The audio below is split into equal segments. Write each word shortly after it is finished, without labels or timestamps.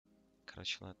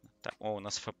короче, ладно. Так, о, у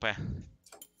нас ФП.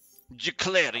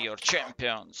 Declare your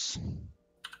champions.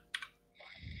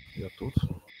 Я тут.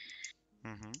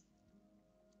 Угу.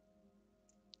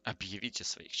 Объявите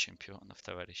своих чемпионов,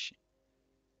 товарищи.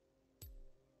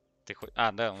 Ты хоть...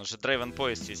 А, да, он же Дрейвен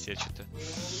поезд есть, я что-то...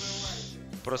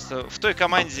 Просто в той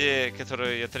команде,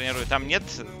 которую я тренирую, там нет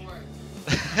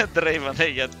Дрейвена,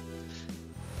 я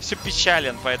все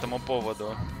печален по этому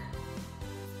поводу.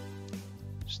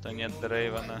 Что нет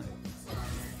Дрейвена.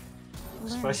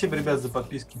 Спасибо, ребят, за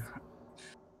подписки.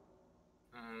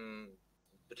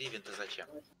 Ривен-то зачем?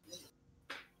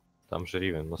 Там же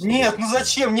Ривен. Нет, ну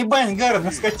зачем? Не бань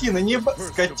Гарна, скотина, не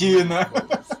скотина.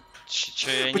 Чё,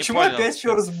 я Почему не понял. опять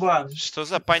Фёрст бан? Что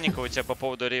за паника у тебя по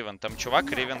поводу Ривен? Там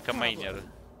чувак Ривенка мейнер.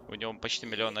 У него почти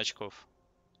 1 000 000 очков.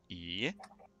 И?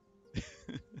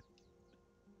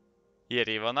 И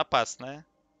Ривен опасная.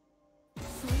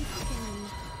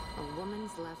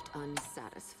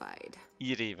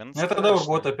 И Ривен. Я тогда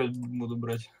вот опять буду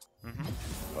брать.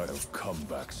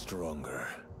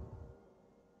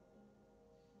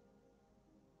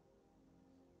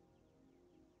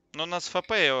 Ну, у нас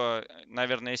ФП его,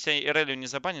 наверное, если Ирелию не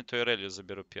забанит, то Ирелию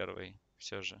заберу первый.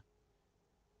 Все же.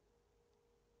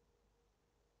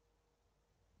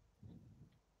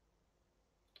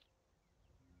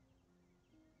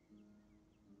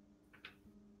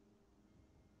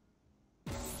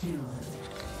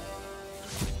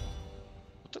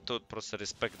 Вот это вот просто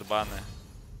респект баны.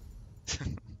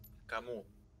 Кому?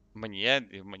 Мне,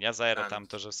 и у меня Зайра там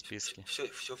тоже в списке. Все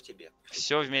в тебе.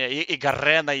 Все в меня. И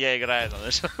Гарена я играю,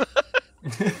 знаешь.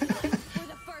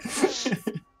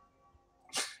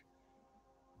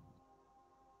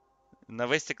 На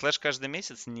Весте Клэш каждый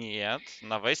месяц? Нет.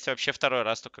 На Весте вообще 2-й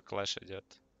раз только Клэш идет.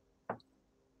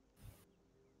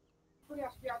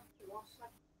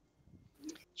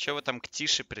 Че вы там к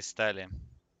Тише пристали?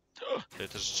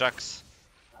 Это ж Джакс.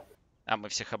 А, мы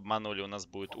всех обманули, у нас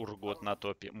будет Ургот на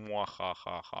топе.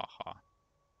 Муахахахаха.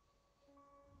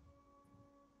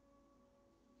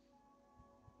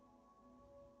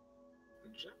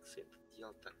 Джакс это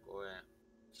дело такое.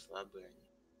 Слабые они.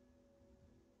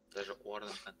 Даже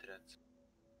Орден контрятся.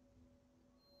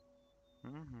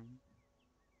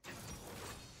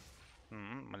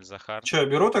 Мальзахар. Че, я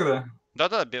беру тогда?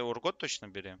 Да-да, Ургот точно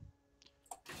бери.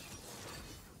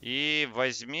 И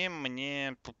возьми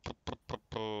мне...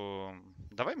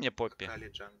 Давай мне Поппи.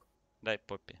 Дай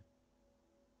Поппи.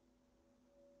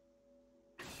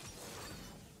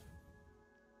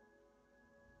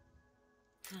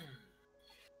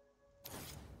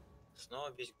 Снова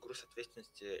весь груз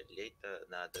ответственности Лейта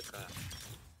на ДК.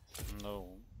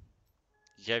 Ну...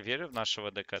 Я верю в нашего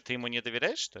ДК. Ты ему не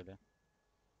доверяешь, что ли?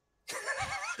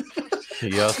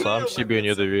 Я сам себе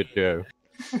не доверяю.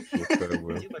 В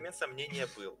один момент сомнения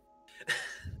был.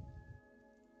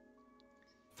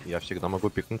 Я всегда могу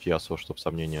пикнуть Ясу, чтобы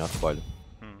сомнения отпали.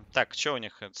 Так, что у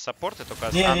них? Саппорты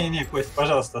только... Не-не-не, Кость,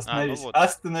 пожалуйста, остановись. Ну вот.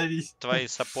 Остановись. Твои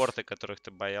саппорты, которых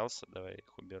ты боялся, давай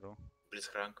их уберу.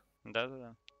 Блицкранк.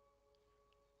 Да-да-да.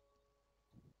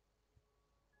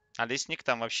 А лесник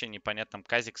там вообще непонятно. Там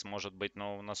Казикс может быть,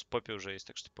 но у нас в Поппи уже есть,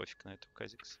 так что пофиг на эту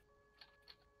Казикс.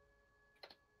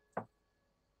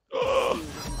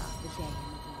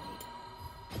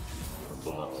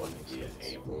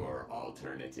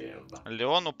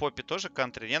 Леон у Поппи тоже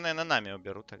кантри. Я, наверное, Нами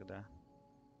уберу тогда.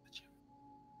 Зачем?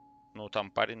 Ну,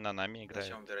 там парень на Нами играет.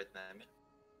 Зачем убирать Нами?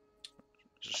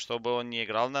 Чтобы он не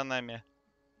играл на Нами.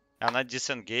 Она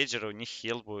дисенгейджер, у них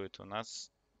хил будет. У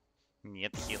нас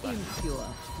нет хила.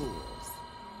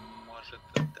 Может,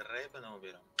 Дрейвена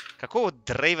уберем? Какого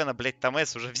Дрейвена, блядь, там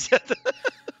С уже взят?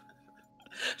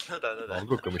 Ну да. А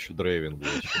сколько там еще Дрейвен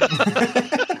будет?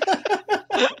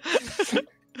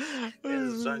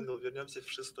 Джангл, вернемся в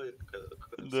 6-й.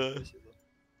 Да.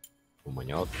 У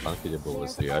меня вот в танке, где был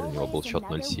Эсриаль, у него был счет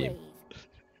 0-7.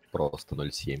 Просто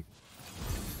 0-7.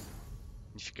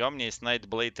 Нифига, у меня есть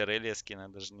Найтблейд и Релия скин, я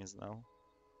даже не знал.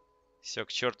 Все,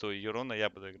 к черту Юруна, я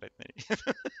буду играть на ней.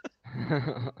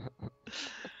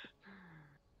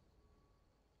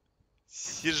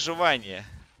 Сержевание.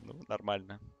 Ну,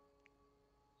 нормально.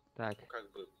 Так. Ну,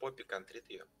 как бы, Поппи контрит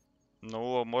ее.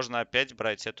 Ну, можно опять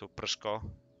брать эту прыжко.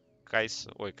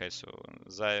 Кайсу. Ой, Кайсу.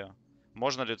 Заю.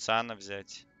 Можно Люциана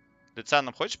взять.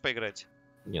 Люцианом хочешь поиграть?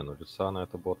 Не, ну Люциана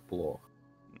это бот плохо.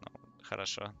 Ну,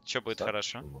 хорошо. Что будет Так,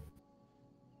 хорошо? ну,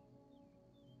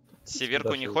 Северку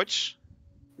даже- не хочешь?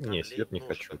 Не, свет не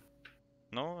нужно. хочу.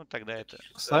 Ну, тогда это...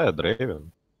 Сая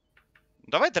Дрейвен.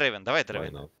 Давай Дрейвен, давай Why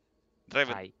Дрейвен. not?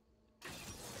 Дрейвен. Ай.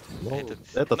 Ну,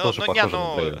 Этот- это ну, тоже ну, похоже не,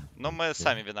 на Дрейвен. но мы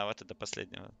сами виноваты до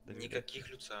последнего. Никаких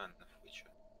Люцианов, вы чё?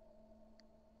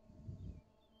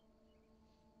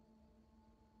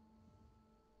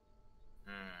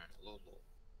 Лулу.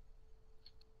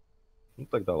 Ну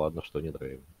тогда ладно, что не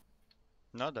Дрейв.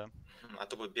 Ну да. А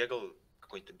то бы бегал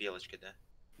какой-то белочкой, да?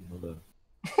 Ну да.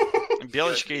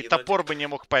 Белочка и енотик. топор бы не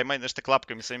мог поймать, знаешь, так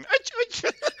лапками своими.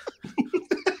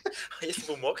 А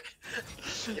если бы мог?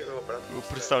 Я его обратно Вы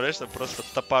поставил. представляешь, что просто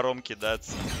топором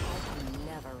кидаться?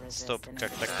 Стоп,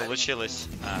 как так получилось?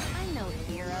 А,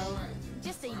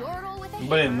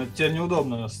 Блин, ну теперь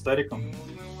неудобно с Тариком.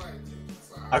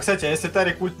 А, кстати, а если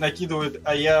Тарик ульт накидывает,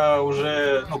 а я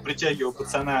уже, ну, притягиваю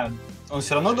пацана, он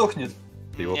все равно дохнет?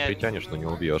 Ты его Не- притянешь, но не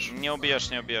убьешь. не убьешь,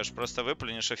 не убьешь. Просто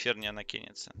выплюнешь, эфир не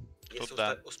накинется. Если Тут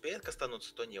да. успеет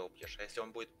кастануться, то не убьешь. А если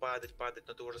он будет падать,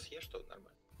 но ты уже съешь, то нормально.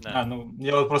 Да. А, ну,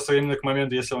 я вот просто именно к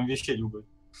моменту, если он вещей будет.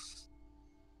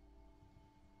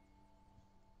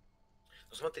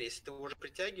 Ну смотри, если ты его уже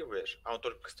притягиваешь, а он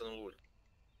только кастанул ульт,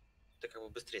 ты как бы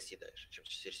быстрее съедаешь, чем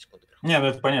 4 секунды проходит. Не, ну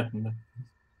это понятно, да.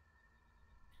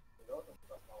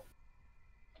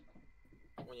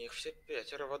 У них все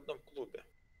 5 в одном клубе.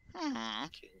 Мгм.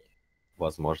 Кенни.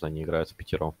 Возможно, они играют с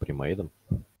пятером в примейдом.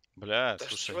 Бля, Да с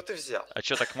слушай. чего ты взял? А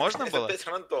что, так можно Это было? 5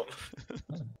 рандом.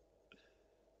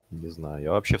 Не знаю,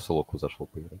 я вообще в солоку зашел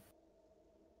поиграть.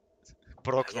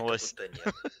 Прокнулось. А я как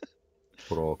будто нет.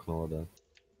 Прокнуло, да.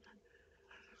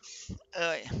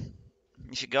 Ой.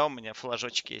 Нифига у меня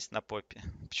флажочки есть на попе.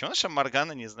 Почему наша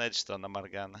Моргана не знает, что она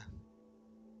Моргана?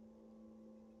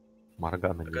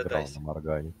 Моргана не играла Догадайся. на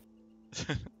Моргане.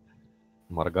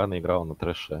 Моргана играла на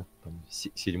трэше. Там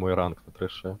 7-й ранг на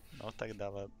трэше. Ну тогда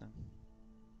ладно.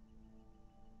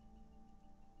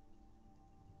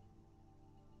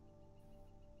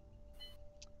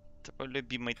 Твой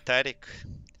любимый Тарик.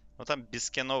 Ну там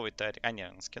бескиновый Тарик. А, не,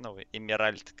 он скиновый.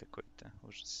 Эмеральд какой-то.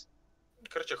 Ужас.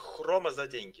 Короче, хрома за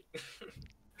деньги.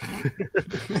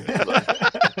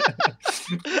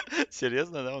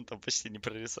 Серьезно, да? Он там почти не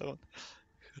прорисован.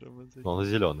 Хромоза- Но он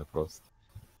зеленый просто.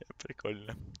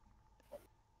 Прикольно.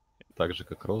 Так же,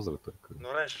 как розовый, только.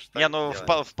 Ну раньше ж Не, так ну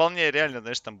делали. вполне реально,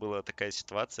 знаешь, там была такая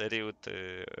ситуация. Риут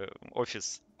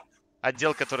офис.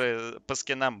 Отдел, который по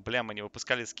скинам, бля, мы не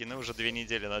выпускали скины уже 2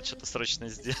 недели, надо что-то срочно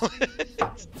сделать.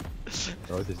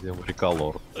 Давайте сделаем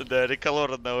реколор. Да,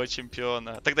 реколор одного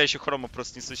чемпиона. Тогда еще хрома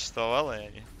просто не существовало, и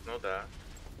они... Ну да.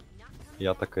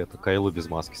 Я так эту Кайлу без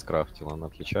маски скрафтил. Она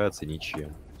отличается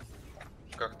ничем.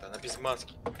 Как-то, она без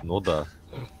маски. Ну да.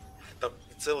 Там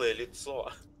целое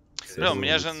лицо. Бля, у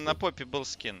меня же лицо. на попе был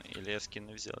скин. Или я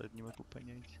скины взял, я не могу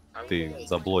понять. А Ты вы-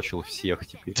 заблочил всех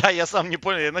теперь. Да, я сам не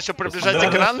понял, я начал приближать Да,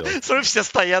 экран, всё. смотрю, все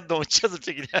стоят, думаю, что за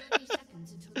фигня?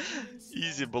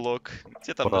 Изи блок.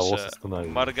 Где там Паровоз наша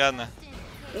остановили. Моргана?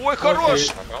 Ой,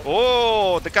 хорош! Попал?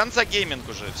 О, до конца гейминг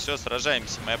уже. Все,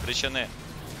 сражаемся, мы обречены.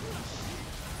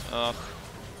 Ох,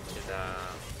 Да.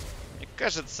 мне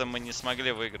кажется, мы не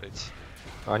смогли выиграть.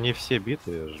 Они все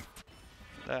битые же.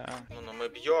 Да. Ну мы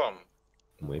бьем.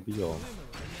 Мы бьем.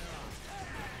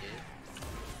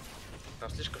 Там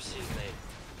слишком сильные.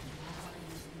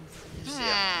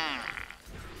 Все.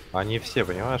 Они все,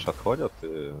 понимаешь, отходят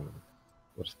и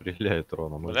распределяют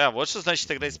урон. А мы- Бля, вот что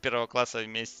значит играть с первого класса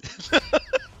вместе.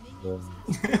 Да.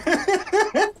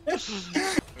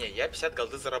 Не, я 50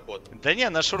 голды заработал. Да не,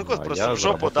 наш Ургот А просто я в жопу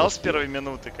заработал дал с всё. первой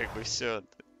минуты, как бы все.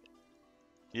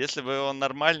 Если бы он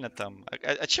нормально там...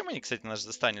 А чем они, кстати, нас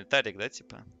застанет? Тарик, да,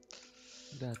 типа?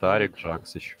 Да, Тарик,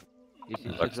 Джакс еще. Если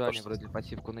Джакс Sejuani тоже. вроде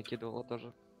пассивку накидывала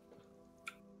тоже.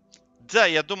 Да,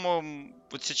 я думаю,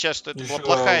 вот сейчас, что это была Ещё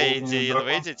плохая огненный идея дракон.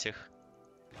 инвейдить их.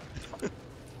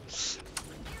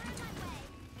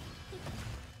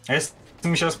 А если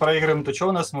мы сейчас проиграем, то что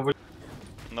у нас? Мы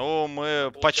Ну,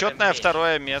 мы Получаем почетное меч.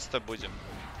 второе место будем.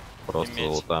 Просто Иметь.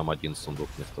 вот там один сундук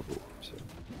вместо двух. Все.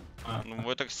 Ну,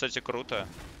 это, кстати, круто.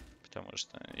 Потому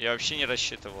что я вообще не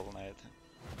рассчитывал на это.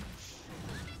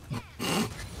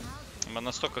 Мы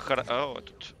настолько О,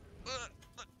 тут...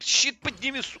 Щит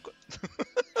подними, сука!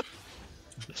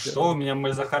 О, у меня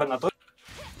мой Захар на то.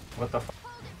 What the fuck?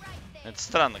 Это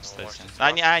странно, кстати. может,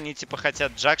 Они типа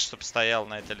хотят Джак, чтобы стоял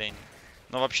на этой линии.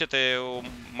 Но вообще-то у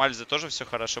Мальзы тоже все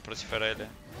хорошо против Эреля.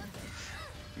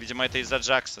 Видимо, это из-за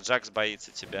Джакса. Джакс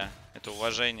боится тебя. Это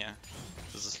уважение.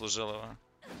 Ты заслужил его.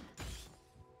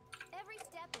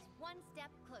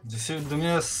 Да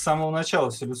меня с самого начала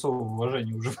все лицо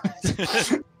уважение уже.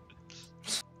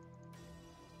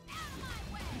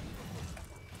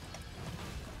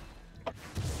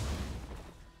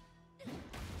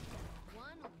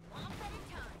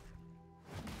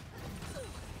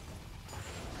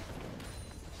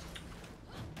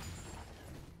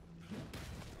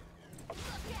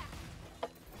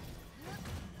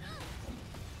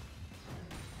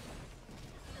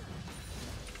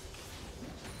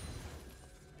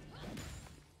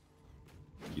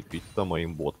 Видите, там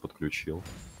моим бот подключил.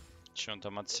 Че он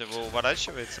там от всего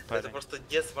уворачивается, Это парень? просто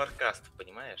дед-смаркаст,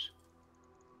 понимаешь?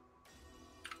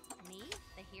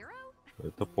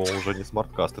 Это, по-моему, уже не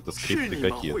смарткаст, это скрипты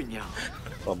какие-то.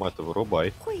 Сама это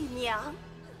вырубай.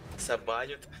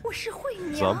 Забанят.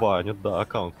 Забанят, да,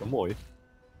 аккаунт мой.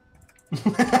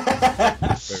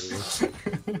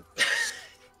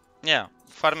 Не,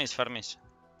 фармись, фармись.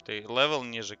 Ты левел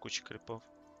ниже кучи крипов.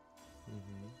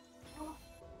 Мгм.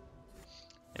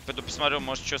 Я пойду посмотрю,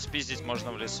 может что спиздить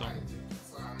можно в лесу.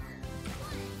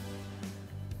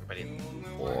 Блин.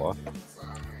 О,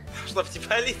 Чтоб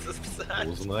тебя лица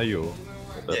специально. узнаю.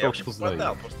 Не, Это я уж вообще попадал,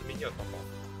 узнаю. просто миньон попал.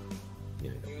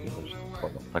 Не, значит,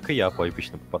 попадал. Так и я по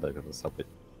эпично попадаю, когда сапать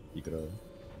играю.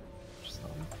 То же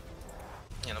самое.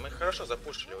 Не, ну мы их хорошо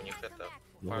запушили, у них это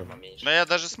Ну фарма да. меньше. Да я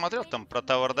даже смотрел там про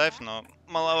Tower Dive, но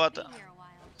маловато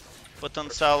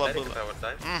потенциала Тарик, было. Tower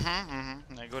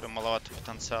Dive. Я говорю, маловато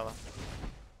потенциала.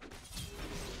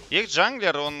 Их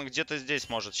джанглер, он где-то здесь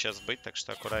может сейчас быть, так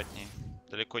что аккуратней.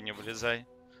 Далеко не вылезай.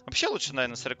 Вообще лучше,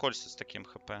 наверное, с рекольса с таким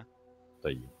хп.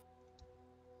 Да и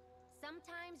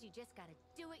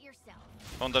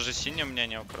Он даже синий у меня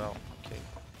не украл. Окей.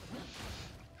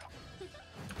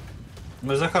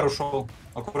 Ну, Захар ушел.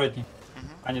 Аккуратней. Мгм.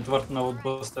 А не тварт на вот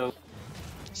поставил.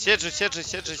 Седжи.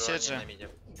 Sejuani на миде.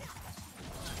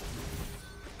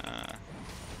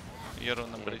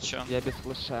 Ерун обречен. Я без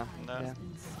флеша. Да. Да.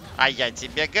 А я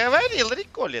тебе говорил,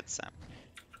 реколится.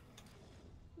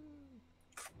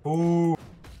 Фу.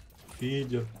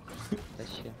 Фидер.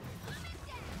 Вообще.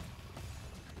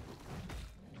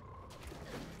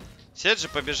 Седжи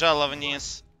побежала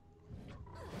вниз.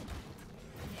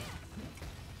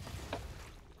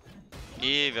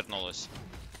 И вернулась.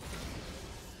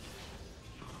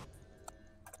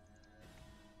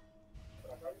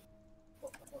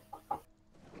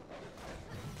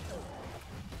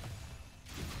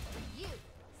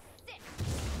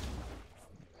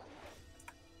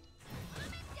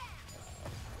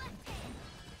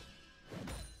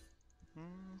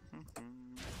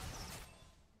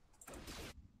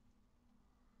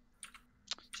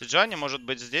 Sejuani может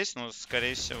быть здесь, но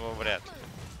скорее всего вряд ли.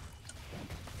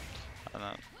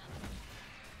 Она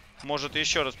может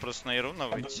еще раз просто на Ируна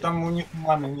выйти. Там у них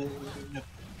маны нет.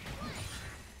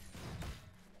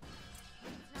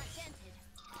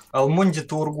 Алмонди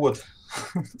Тургот.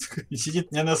 И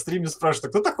сидит мне на стриме, спрашивает, а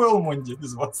кто такой Алмонди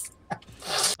из вас?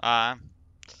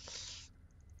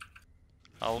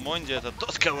 Алмонди это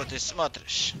тот, кого ты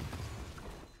смотришь.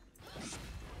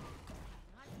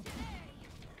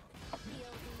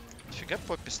 Фига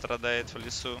Поппи страдает в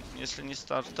лесу, если не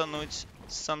стартануть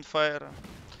с Санфайра.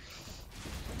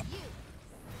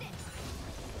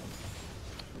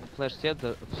 Флэш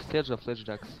Седжа, флэш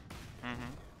Джакс.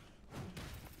 Мгм.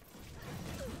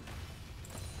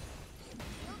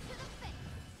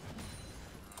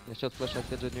 Насчет флэша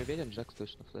Седжа не уверен, Джакс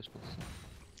точно флэшнулся.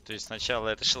 То есть сначала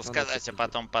я решил Ну, сказать, а да,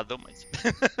 потом подумать.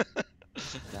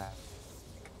 Да.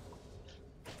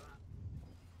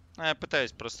 Я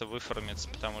пытаюсь просто выформиться,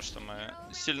 потому что мы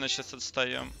сильно сейчас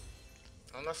отстаем.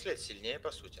 Ну, у нас лет сильнее,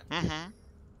 по сути. Мгм.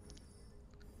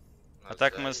 А Нас,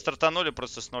 так да, мы и- стартанули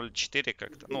просто с 0.4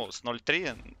 как-то. Ну, с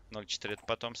 0.3, 0.4 это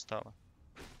потом стало.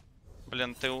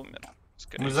 Блин, ты умер.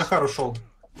 Скорее Ну, всего. Захар ушел.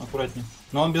 Аккуратней.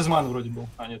 Но он без ман вроде был.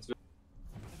 А, нет.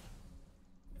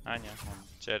 А, нет,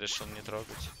 он тебя решил не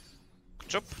трогать.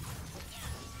 Чоп.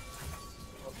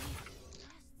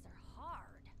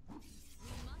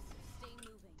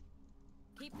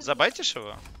 Забайтишь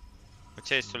его? У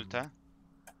тебя есть ульта?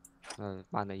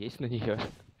 Мана есть на нее.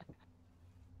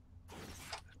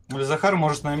 Ну, Захар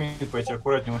может на мид пойти.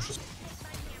 Аккуратней, он 6.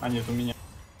 А, нет, у меня.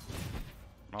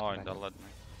 Ой, да Ладно. ладно.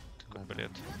 Такой Ладно.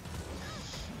 бред.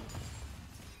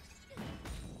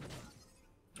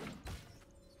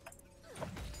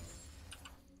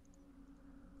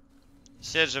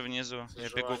 Седжи внизу. Я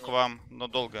бегу к Sejuani. вам, но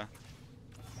долго.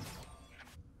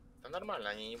 Да нормально,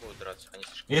 они не будут драться. Они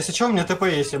слишком... Если что, у меня ТП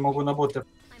есть, я могу на бот.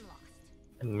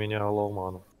 у меня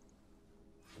лоу-мана.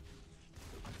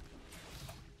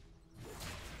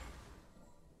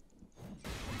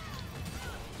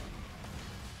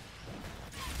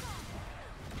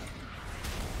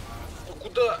 Ну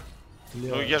куда?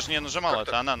 Ну я же не нажимал, Как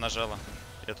это так? она нажала.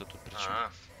 Это тут причем.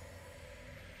 А,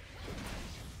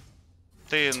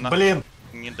 Ты Блин,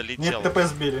 не нет, долетел. ТП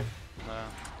сбили. Да.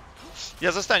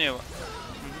 Я застану его.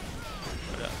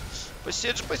 Бля.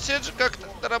 Поседжи, как-то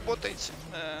работаете.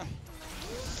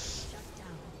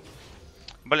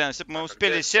 Блин, если бы мы Так, а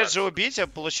успели где Седжи Джакс? убить, я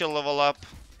получил левелап.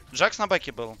 Джакс на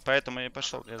баке был, поэтому я и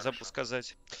пошел. Я забыл Хорошо.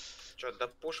 сказать. что,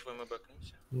 допушиваем и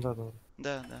бэкнемся? Да-да.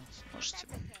 Да, сможете.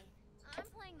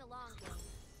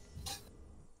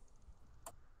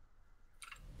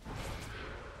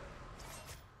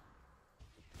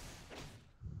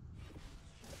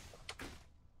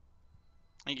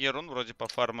 И Герун вроде по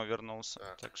фарму вернулся.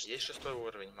 Так, Так что... есть 6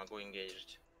 уровень, могу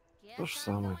ингейджить. То же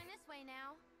самое.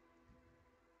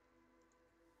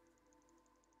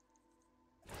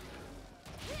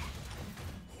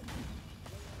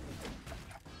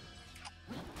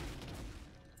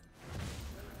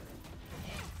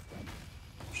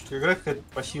 Что игра какая-то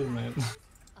пассивная.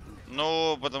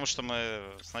 Ну, потому что мы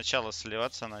сначала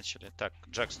сливаться начали. Так,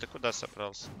 Джакс, ты куда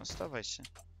собрался? Оставайся.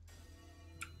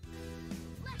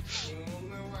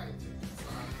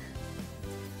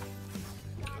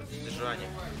 Сежуани.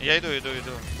 Я иду.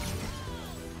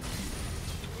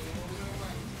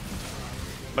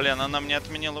 Блин, она мне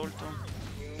отменила ульту.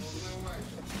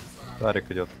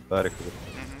 Тарик идет. А,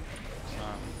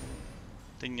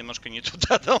 ты немножко не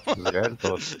туда дал. Зря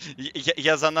тот.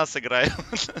 Я за нас играю.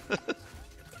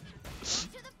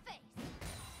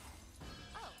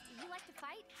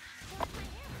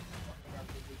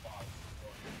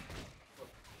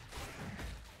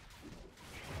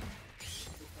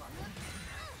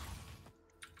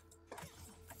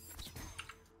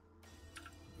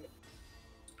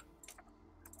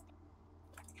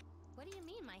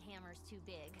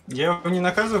 Я его не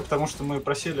наказываю, потому что мы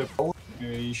просели по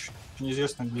уровню, и еще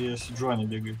неизвестно, где Sejuani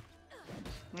бегает.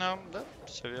 Ну, да,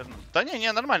 все верно. Да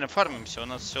не, нормально, фармимся, у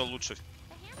нас все лучше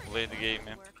в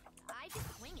лейтгейме.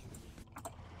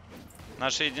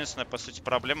 Наша единственная, по сути,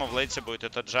 проблема в лейте будет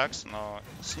это Джакс, но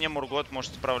с ним Ургот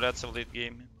может справляться в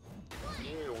лейтгейме.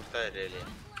 И ульта рели.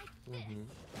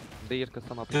 Да Ирка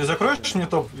сама... Ты закроешь мне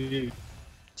топ? И...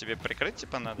 Тебе прикрыть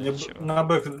типа надо? Мне Ничего. на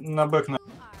бэк.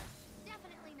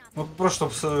 Ну просто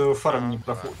чтобы фарм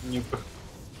не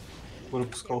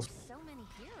пропускался.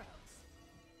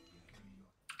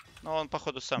 Ну он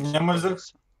походу сам. У меня Мальза...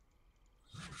 справится.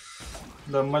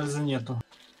 Да, Мальзы нету.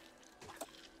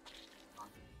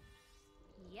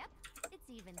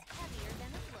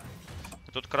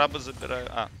 Тут крабы забираю.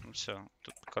 А, ну все,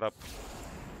 тут краб.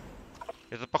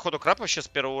 Это походу краб вообще с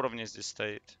первого уровня здесь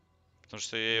стоит. Потому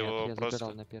что я его я просто...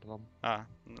 забирал на первом. А,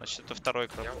 значит это второй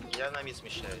краб. Я на мид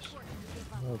смещаюсь.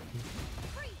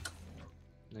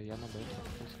 Ну я на бэке.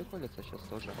 Пусть колется сейчас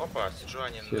тоже. Опа,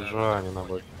 Сежуани На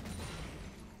бой.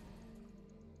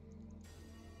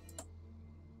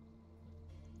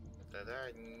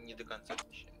 Тогда не до конца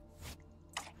смещаюсь.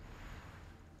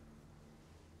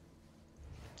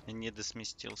 Не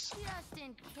досместился.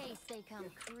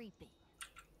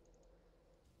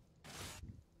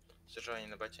 Сежуани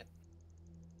на боте.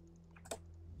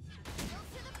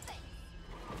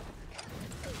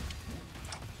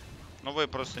 Ну вы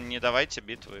просто не давайте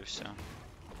битву и все.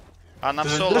 А нам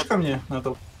Ты соло... зайдешь ко мне на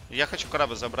топ? Я хочу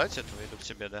краба забрать этого, иду к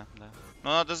тебе, да. Но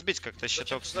надо сбить как-то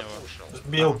щиток с него.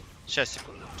 Сбил. Сейчас,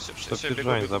 секунду. Все,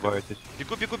 Sejuani забавитесь.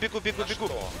 бегу.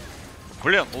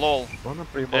 Блин, лол. Она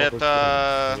проебала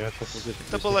Это... больше. Я щас вот здесь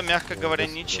Это было, мягко вот говоря,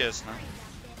 здесь, нечестно.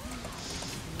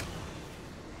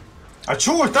 А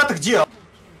чё ульта-то где?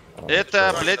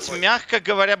 Это, блять, мягко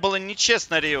говоря, было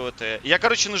нечестно, Риоты. Я,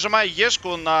 короче, нажимаю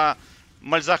ешку на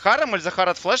Мальзахара, Мальзахар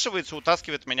отфлешивается,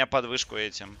 утаскивает меня под вышку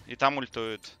этим. И там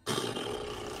ультует.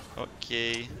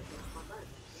 Окей.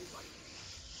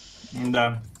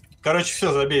 Да. Короче,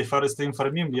 все, забей, Форест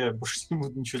информим, я больше не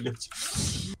буду ничего делать.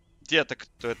 Где так?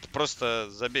 Это просто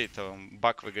забей там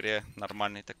баг в игре.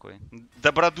 Нормальный такой.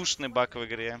 Добродушный баг в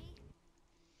игре.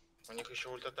 У них еще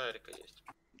ульта Тарика есть.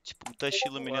 Типа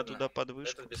утащила меня Ладно, туда под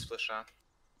вышку. Этот без флеша.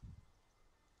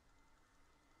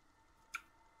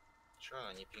 Чё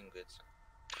она не пингается?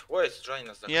 Ой, Сежуани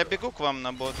нас закрыла. Я бегу к вам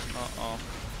на бот. О-о.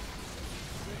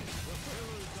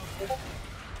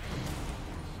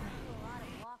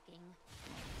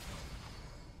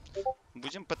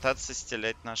 Будем пытаться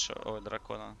стелять нашего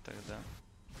дракона тогда.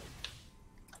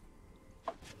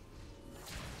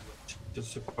 Сейчас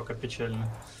все пока печально.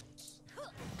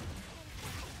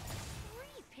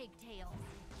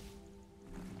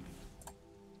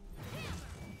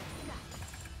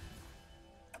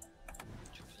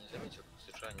 Что-то не заметил, как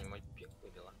Сежуани мой пинг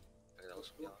выбила, когда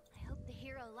успела.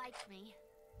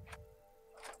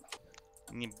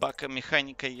 Не бака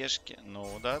механика ешки.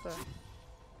 Ну да-да.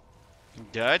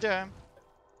 Дядя.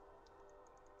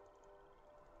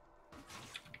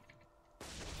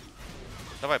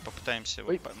 Давай попытаемся.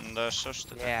 Ой. Да что ж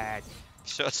ты? Блять.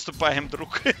 Все, отступаем,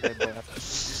 друг.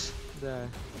 Да.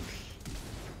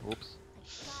 Упс.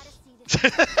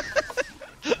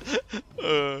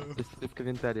 Без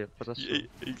комментариев, прошу.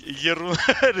 Ерун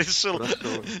решил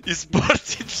Прошу.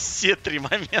 испортить все 3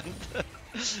 момента.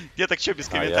 Я так что без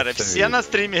А, я комментариев? всё Все видел. на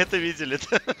стриме это видели?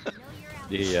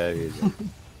 И я видел.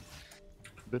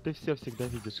 Да ты все всегда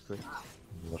видишь, Коль.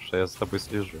 Потому что я за тобой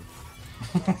слежу.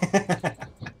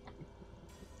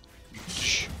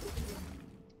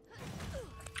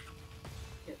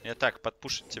 Так,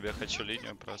 подпушить тебе хочу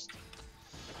линию просто.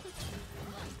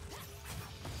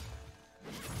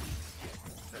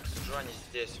 Так, Sejuani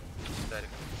здесь. Старик.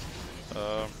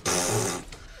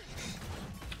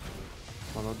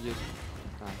 Он вот есть.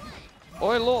 А.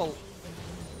 Ой, лол!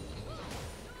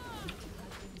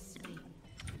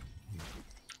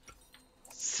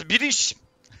 Соберись!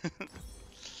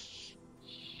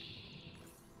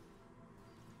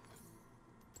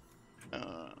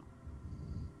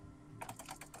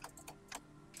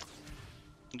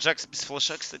 Джакс без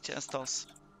флеша, кстати, остался.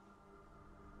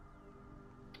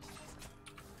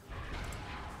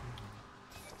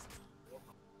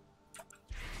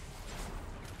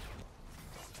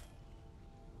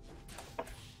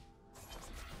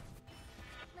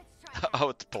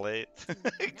 Outplayed.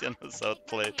 Где нас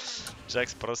outplayed?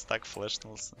 Джакс просто так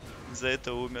флешнулся. За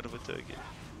это умер в итоге.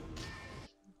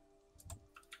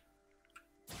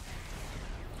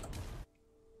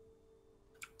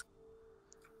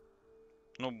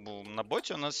 Ну, на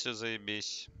боте у нас все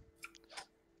заебись.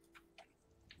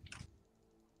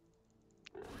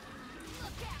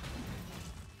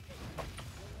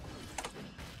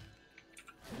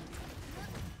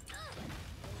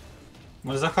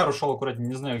 Мой Захар ушел аккуратнее,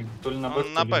 не знаю, то ли на бэк,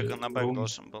 Он на то ли бэк, на в бэк рум.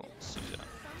 должен был, судя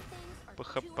по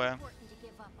ХП.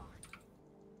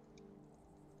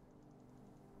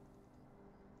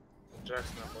 Джакс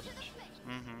на помощь.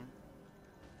 Угу.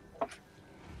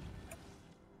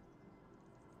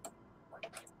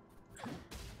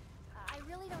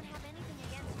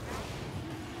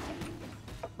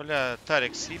 Бля,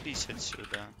 Тарик, съебись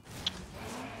отсюда.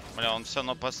 Бля, он все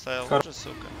равно поставил уже,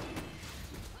 сука.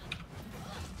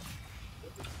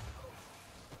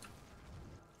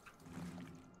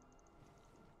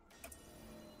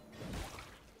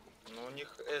 Ну, у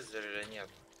них Эзеля нет.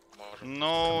 Может,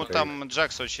 Ну, Окей. там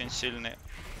Джакс очень сильный.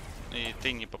 И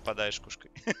ты не попадаешь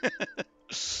кушкой.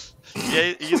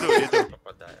 Я иду.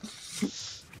 попадаю.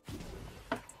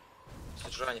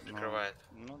 Sejuani прикрывает.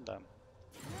 Ну да.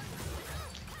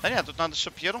 Да нет, тут надо,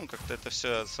 чтобы Ерун как-то это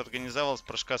все сорганизовал с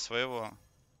прыжка своего.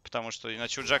 Потому что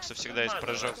иначе у Джакса всегда есть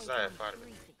прыжок. Зая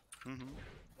фармит. Мгм.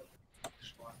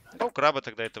 Да, у краба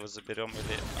тогда этого заберем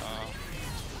или.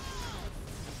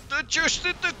 Да чё ж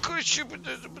ты такой?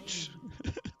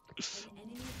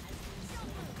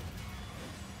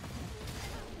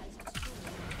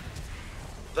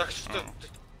 Да что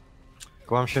ты?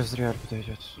 К вам сейчас зря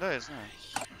подойдет. Да, я знаю.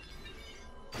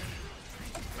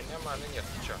 У меня маны нет,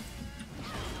 ты чё?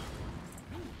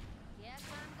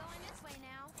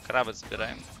 Краба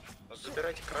забираем. Ну,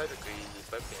 забирайте крабика и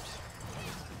бэкаемся.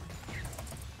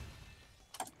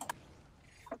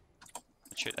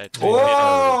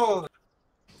 О!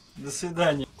 До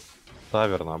свидания.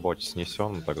 Тавер на боте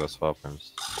снесен, тогда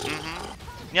свапаемся.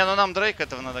 Не, ну нам Дрейк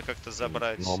этого надо как-то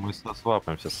забрать. Но мы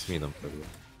свапаемся с мидом тогда.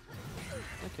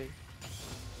 Окей.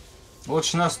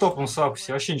 Лучше на стопом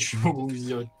свапайся, вообще ничего не могу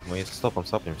сделать. Мы если стопом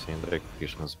сапнемся, и Дрейк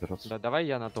фишно заберется. Да, давай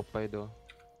я на топ пойду.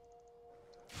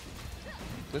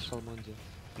 Слышал, Монди?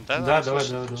 Да, давай,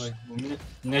 слушай, давай, слушай. давай.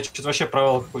 У меня что-то вообще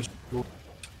провал какой-то.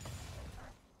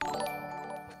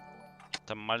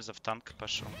 Там Мальза в танк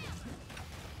пошел.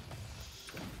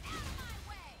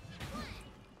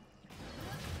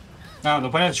 А,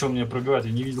 ну понятно, что он меня пробивает,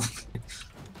 я не видел.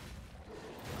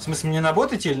 В смысле, мне на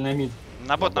бот идти или на мид?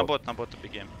 На бот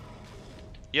убегаем.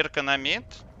 Ирка на мид.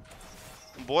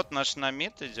 Бот наш на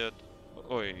мид идет.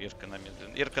 Ой, Ирка на мид.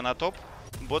 Ирка на топ.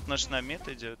 Бот наш на мид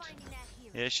идет.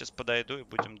 Я сейчас подойду и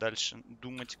будем дальше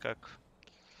думать, как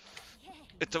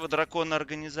этого дракона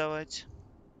организовать.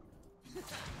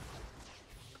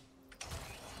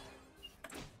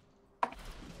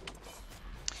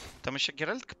 Там еще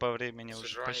Геральтка по времени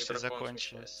уже Sejuani почти дракон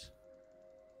закончилась.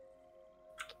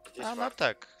 Здесь А, она вард.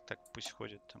 так пусть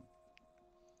ходит там.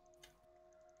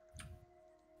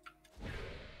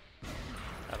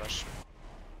 Хорошо.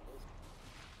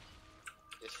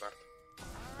 Здесь вард.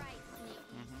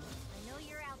 Мгм.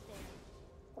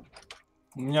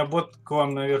 У меня бот к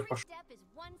вам наверх пошел.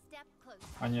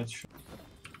 А нет еще.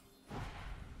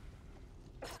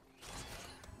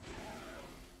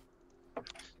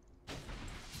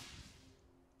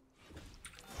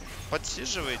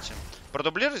 Подсиживайте.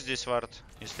 Продублируй здесь вард,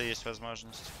 если есть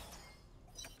возможность.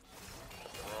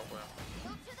 Пробуем.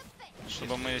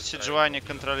 Чтобы мы Если Sejuani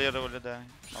контролировали, да.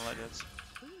 Молодец.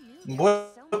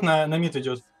 Бот на мид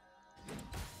идет.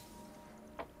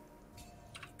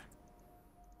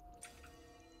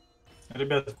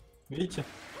 Ребят, видите?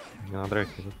 Не на Дрейк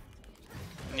идет.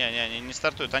 Не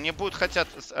стартуют. Они хотят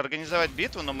организовать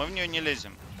битву, но мы в нее не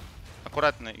лезем.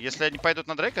 Аккуратно. Если они пойдут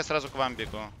на Дрейка, я сразу к вам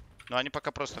бегу. Но они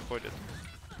пока просто ходят.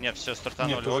 Нет, все,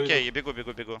 стартанули. Нет, уже Окей, я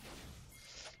бегу.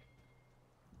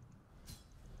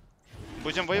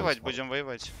 Будем воевать, будем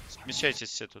воевать. Смещайтесь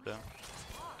все туда.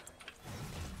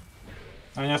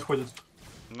 Они отходят.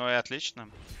 Ну и отлично.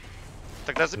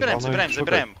 Тогда забираем, забираем,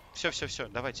 забираем. Все, все, все.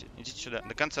 Давайте, идите сюда.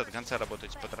 До конца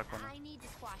работайте по дракону.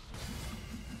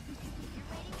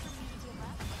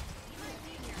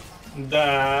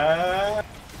 Да.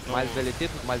 Мальза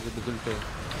летит, Мальза без ульты.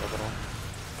 Добро.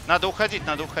 Надо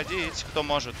уходить, кто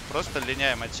может. Просто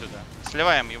линяем отсюда.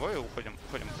 Сливаем его и уходим,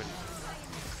 уходим.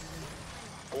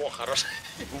 О, хорош.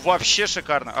 Вообще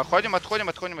шикарно. Отходим.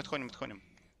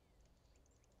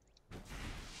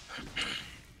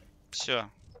 Все.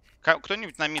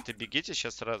 Кто-нибудь на мид и бегите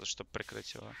сейчас сразу, чтобы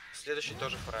прикрыть его. Следующий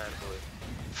тоже фраер будет.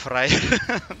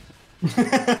 Фраер.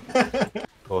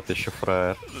 Вот еще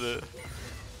фраер. Да.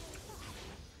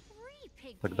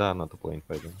 Тогда на топ-лейн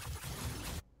пойдем.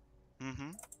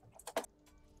 Мгм.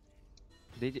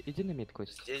 Да иди на мид,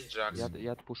 Кость. Здесь Джакс.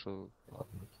 Я отпушу.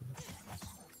 Ладно, окей.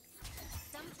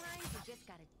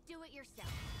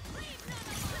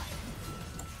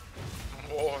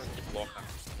 О, неплохо.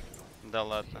 Да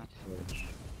ладно. Хорошо.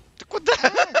 Ты куда?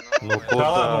 Ну Да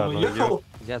куда? ладно, он Ну, уехал.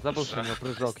 Я забыл, что у него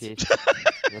прыжок есть.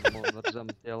 Я думал, он джем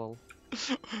сделал.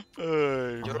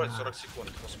 Ой. Герой 40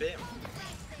 секунд. Успеем?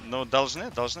 Ну, должны,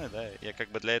 да. Я как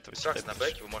бы для этого сюда Джакс на пришел.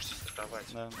 бэке, вы можете стартовать.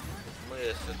 Да. Мы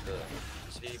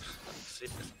с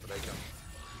Випнесом подойдем.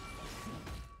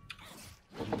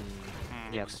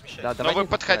 Нет. смещайся. Да, Ну, давай Ну, вы не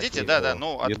подходите, подходи. да.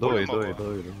 Ну, Иду. отпулим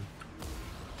его.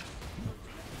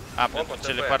 А, блин, Опа, ТП.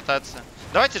 телепортация.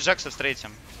 Давайте Джакса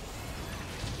встретим.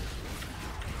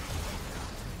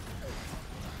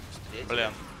 Встретили.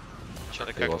 Блин.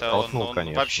 Что-то Его как-то столкнул, он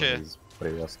конечно, вообще... из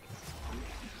привязки.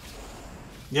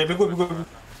 Я бегу. Мгм.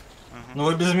 Ну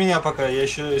вы без меня пока, я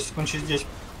еще секунд через 10.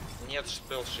 Нет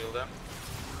спел шилда.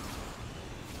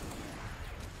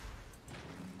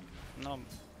 Ну,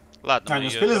 ладно, А, мы не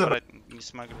её успели забрать не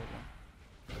смогли.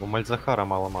 Да. У Мальзахара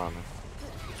мало маны.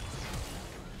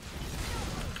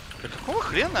 Да какого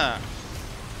хрена?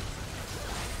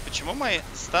 Почему мои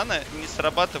станы не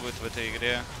срабатывают в этой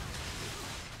игре?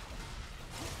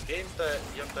 Гейм-то,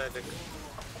 Янтайлик.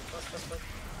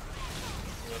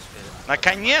 Не успели.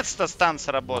 Наконец-то стан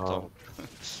сработал.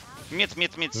 Мид,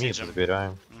 Мид Сиджем.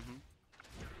 забираем. Мгм.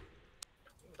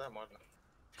 Да, можно.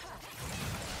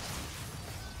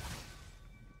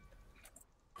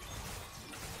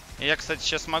 Я, кстати,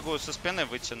 сейчас могу со спины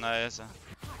выйти на Эза.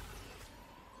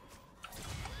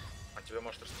 Он тебя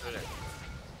может расстрелять.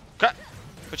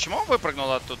 Почему он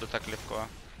выпрыгнул оттуда так легко?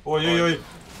 Ой-ой-ой.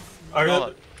 Ну, Ага.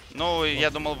 ладно. Ну, я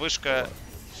думал, вышка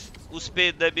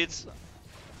успеет добиться.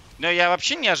 Но я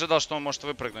вообще не ожидал, что он может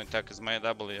выпрыгнуть так из моей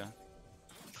W.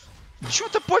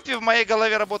 Почему-то Поппи в моей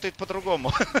голове работает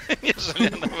по-другому,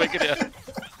 нежели она в игре.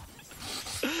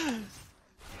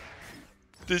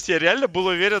 То есть я реально был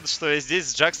уверен, что я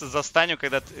здесь Джакса застаню,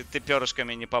 когда ты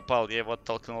перышками не попал. Я его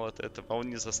оттолкнул от этого, а он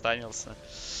не застанился.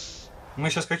 Мы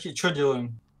сейчас что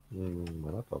делаем?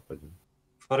 Мы на топ пойдем.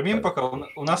 Фармим пока?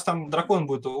 У нас там дракон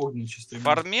будет огненный чисто.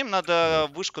 Фармим, надо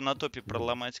вышку на топе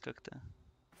проломать как-то.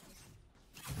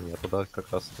 Я туда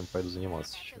как раз этим пойду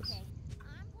заниматься сейчас.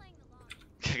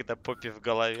 Когда Поппи в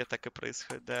голове, так и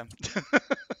происходит, да.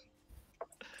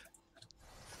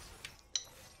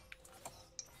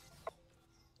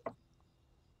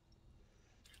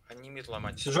 Они мид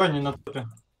ломать. Сежуани на топе.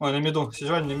 Ой, на миду.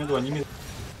 Сежуани на миду, а не мид.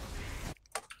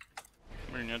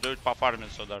 Блин, не дают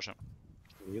пофармиться даже.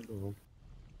 Иду.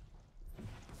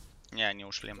 Не, они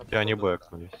ушли. И они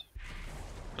бэкнулись.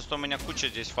 Просто у меня куча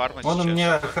здесь фарма Вон у сейчас.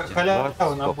 меня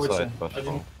халява на боте. Топ-сайд пошел.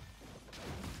 Один.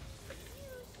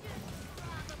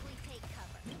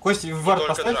 Кости, в вард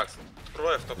Только поставь. Джакс.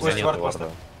 Трое в У топ меня Ой, нет вард варда.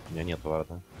 поставь. У меня нет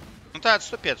варда. Ну да,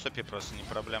 отступи просто, не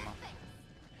проблема.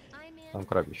 Там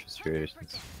краби сейчас еще есть.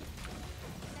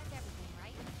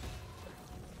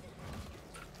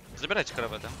 Забирайте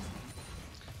кровы, да?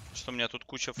 Что у меня тут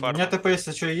куча У меня фарма. ТП,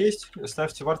 если что есть,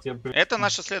 ставьте вард, я... Это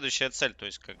наша следующая цель, то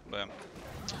есть как бы...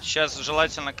 Сейчас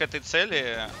желательно к этой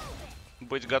цели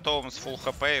быть готовым с full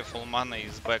хп и full маной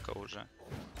из бэка уже.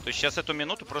 То есть сейчас эту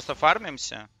минуту просто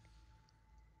фармимся.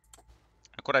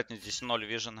 Аккуратнее, здесь 0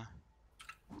 вижена.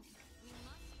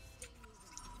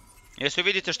 Если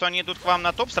увидите, что они идут к вам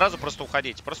на топ, сразу просто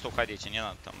уходите. Просто уходите, не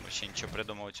надо там вообще ничего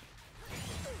придумывать.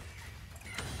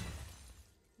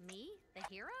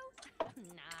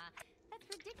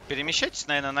 Перемещайтесь,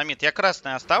 наверное, на мид. Я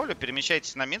красный оставлю,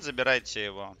 перемещайтесь на мид, забирайте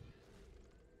его.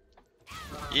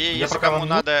 И если пока кому вам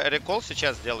надо рекол,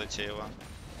 сейчас делайте его.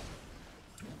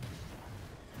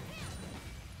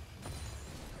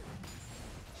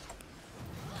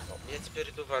 Я теперь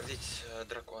иду вардить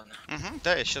дракона. Угу,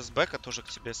 да, я сейчас с бэка тоже к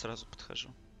тебе сразу подхожу.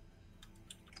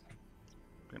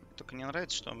 Блин, только не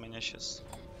нравится, что у меня сейчас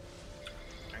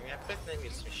Они опять на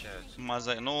мид смещаются.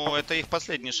 Ну, это их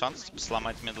последний шанс, типа,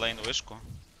 сломать мидлейн вышку.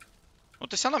 Ну,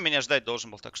 ты все равно меня ждать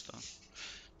должен был, так что...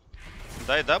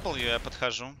 Дай W, я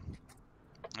подхожу.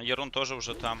 Ерун тоже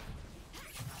уже там.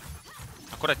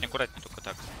 Аккуратнее, аккуратнее, только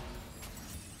так.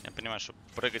 Я понимаю, что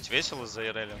прыгать весело из-за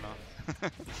Иреля, но...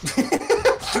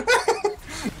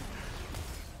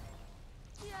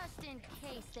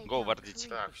 Гоу, вардить.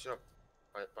 Так, все.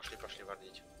 Пошли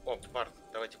вардить. О, Барт,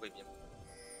 давайте выбьем.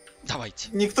 Давайте.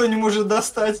 Никто не может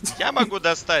достать. Я могу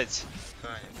достать.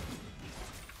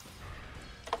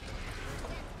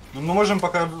 Ну, мы можем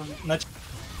пока начать.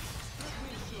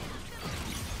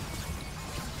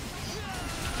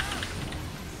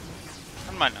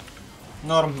 Нормально.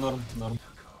 Норм.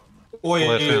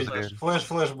 Ой,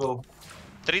 флэш был.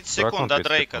 30 секунд до 30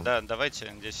 Дрейка, секунд. да,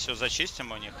 давайте здесь все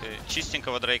зачистим у них и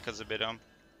чистенького Дрейка заберем.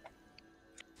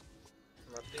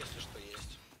 Вот если что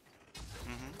есть.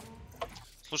 Мгм.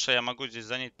 Слушай, я могу здесь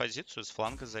занять позицию, с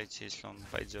фланга зайти, если он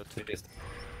пойдет.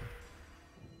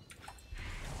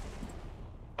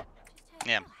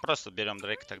 Не, просто берем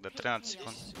Дрейка тогда, 13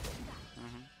 секунд.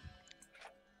 Мгм.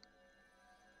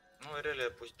 Ну,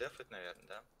 Реля пусть дефает, наверное,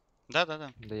 да?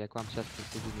 Да. Да я к вам сейчас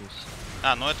присоединюсь.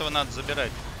 А, ну этого надо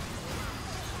забирать.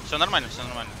 Все нормально, все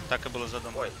нормально. Так и было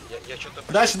задумано. Ой, я что-то...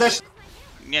 Дальше.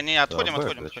 Не, отходим, Да,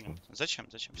 отходим. зачем?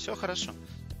 Зачем? Все хорошо.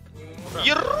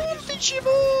 Ерун, ты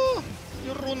чего?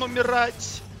 Ерун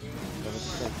умирать.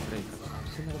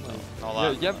 Все нормально. Ну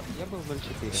ладно. Я был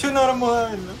 0-4. Все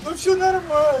нормально. Ну все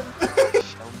нормально.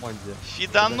 В Монде.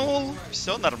 Фиданул,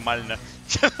 все нормально.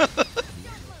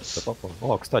 Да попал.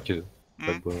 О, кстати,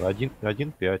 как М? бы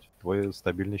 1-5. Твой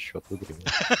стабильный счет в игре.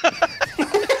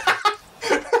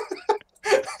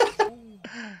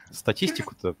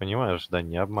 Статистику-то, понимаешь, да,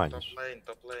 не обманешь.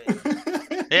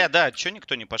 Топ-лейн. Да, чё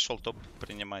никто не пошел топ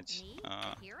принимать?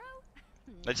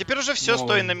 А теперь уже все, Ну,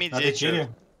 стой на надо миде. керри.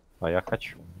 А я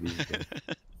хочу. Видите.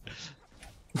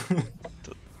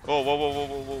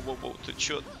 Воу, ты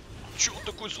чё? Чё он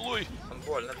такой злой? Он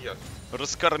больно бьет.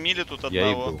 Раскормили тут Я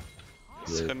и одного. был.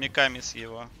 С хомяками с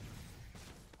его.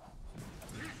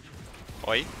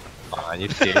 Ой. А, они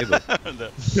все идут.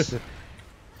 Да.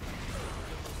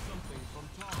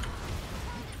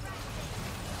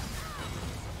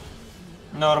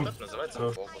 Норм. Это называется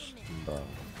Хорош. фокус. Да.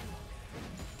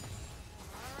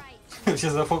 Все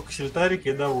зафокусили Тарика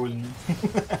и довольны.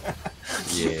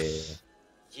 Е.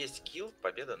 Есть килл,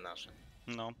 победа наша.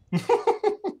 Ну.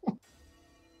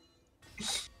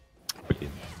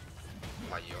 Блин.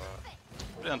 Моё.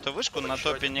 Блин, эту вышку Вот на ещё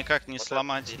топе один. никак не Вот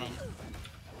сломать. это Ну. бери.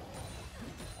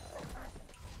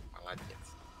 Молодец.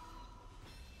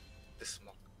 Ты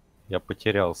смог. Я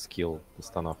потерял скилл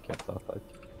установки автоатаки.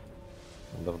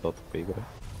 Надо в доту поиграть.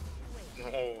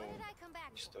 Ну,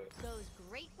 не стоит.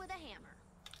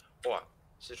 О,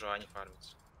 Sejuani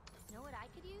фармится.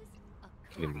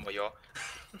 Блин, Моё.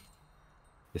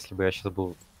 если бы я сейчас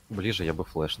был ближе, я бы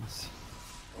флешнулся.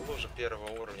 Лужа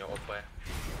первого уровня ОП.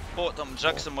 О, там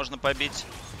Джакса можно побить.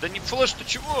 Да не флеш, ты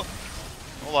чего?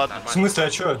 Ну ладно. В Нормально. смысле, а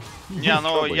чё? Не,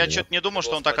 ну Пробуй, я нет. что-то не думал,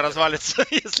 что он так Господи. развалится,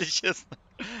 если честно.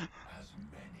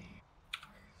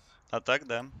 А так,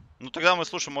 да. Ну тогда мы,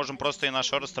 слушай, можем просто и на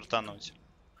шоры стартануть.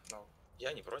 Ну,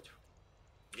 я не против.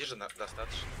 Вижу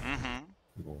достаточно. Угу.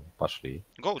 Ну, пошли.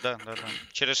 Гоу, да.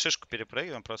 Через шишку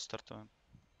перепрыгиваем, просто стартуем.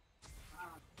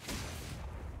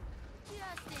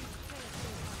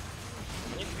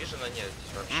 У них вижена нет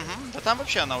здесь вообще. Угу. Да там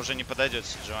вообще она уже не подойдет,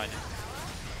 Sejuani.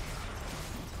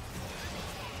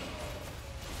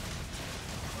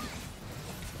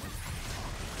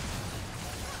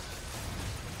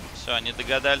 Все, они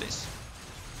догадались.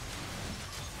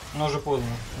 Ну, уже поздно.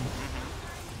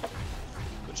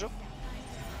 Good job.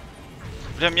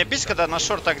 Бля, меня бесит, когда на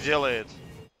шорт так делает.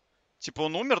 Типа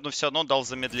он умер, но все равно дал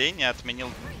замедление, отменил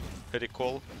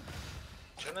рекол.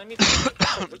 Чё на мид?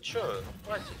 Вы чё? Ну,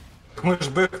 хватит. Мы ж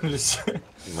бэкнулись.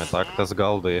 Мы так-то с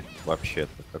голды.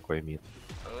 Вообще-то, какой мид.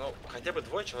 Ну, хотя бы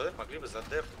двое человек могли бы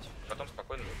задефнуть. Потом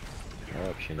спокойно. Я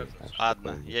вообще не знаю, что Ладно,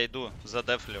 такое мид. я иду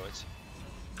задефливать.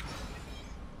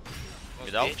 Ну,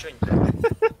 Видал? сбей чё-нибудь.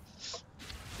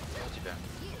 У тебя.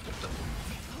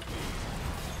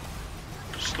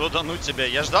 Что да ну тебя?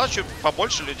 Я ждал, что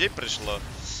побольше людей пришло.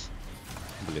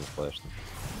 Блин, флешно.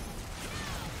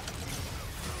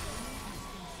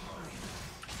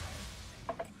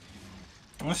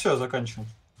 Ну все, заканчиваем.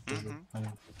 Мгм.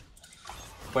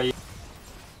 Поехали.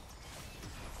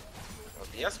 Вот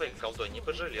я своей голдой не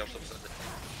пожалел, чтобы создать.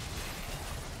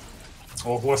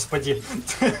 О, господи.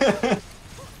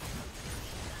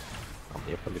 А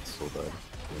мне по лицу, да.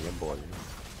 Мне больно.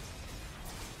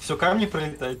 Все, камни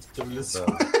пролетают тебе в лицо.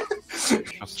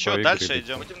 Да. Че, дальше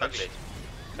идем? Будем наглеть.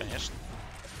 Конечно.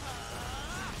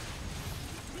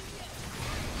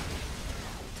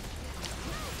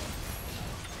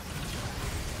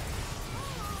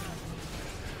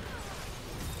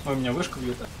 Ой, меня вышка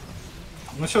бьет.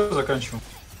 Ну все, заканчиваем.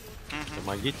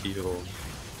 Помогите Юру.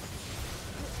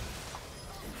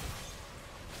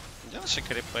 Делаешь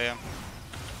КРП.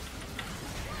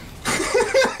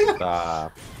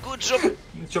 Да. Good job.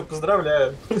 Ну что,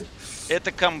 поздравляю.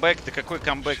 Это камбэк. Да какой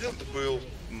камбэк? Что это был?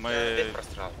 Мы Опять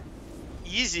просрал.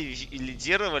 изи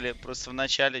лидировали просто в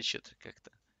начале что-то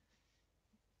как-то.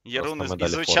 Ерун мы дали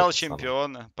изучал фору, пацаны.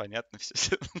 чемпиона. Понятно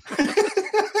все.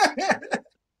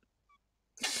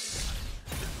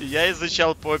 Я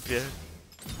изучал Поппи.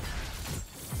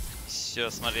 Все,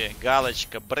 смотри,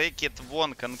 галочка. Break it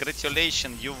won.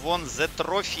 Congratulations, you won the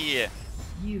trophy.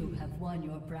 You have won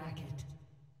your bracket.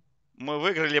 Мы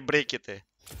выиграли брекеты.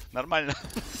 Нормально.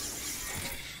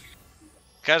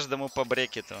 Каждому по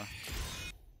брекету.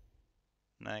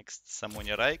 Next. Самуни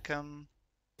Райкон.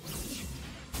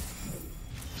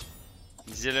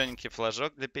 Зелененький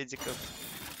флажок для педиков.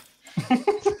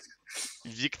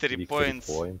 Victory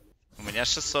Points. У меня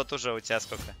 600 уже, у тебя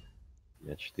сколько? У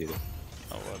меня 4.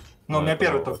 Вот. Ну, у меня это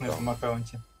первый новый только на этом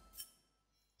аккаунте.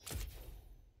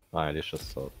 Или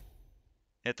 600.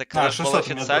 Это клэш был 600 у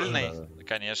меня официальный? тоже,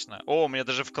 Конечно. О, у меня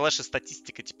даже в клэше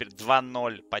статистика теперь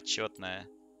 2-0 почетная.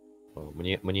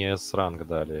 Мне с ранг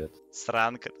дали это. С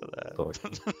ранг это, да. Точно.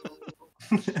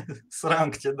 С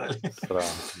ранг тебе дали. С ранг,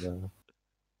 да.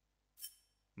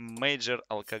 Мейджор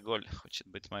алкоголь хочет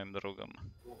быть моим другом.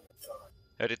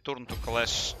 Return to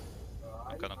Clash.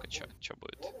 Ну-ка, что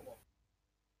будет?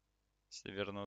 Если верну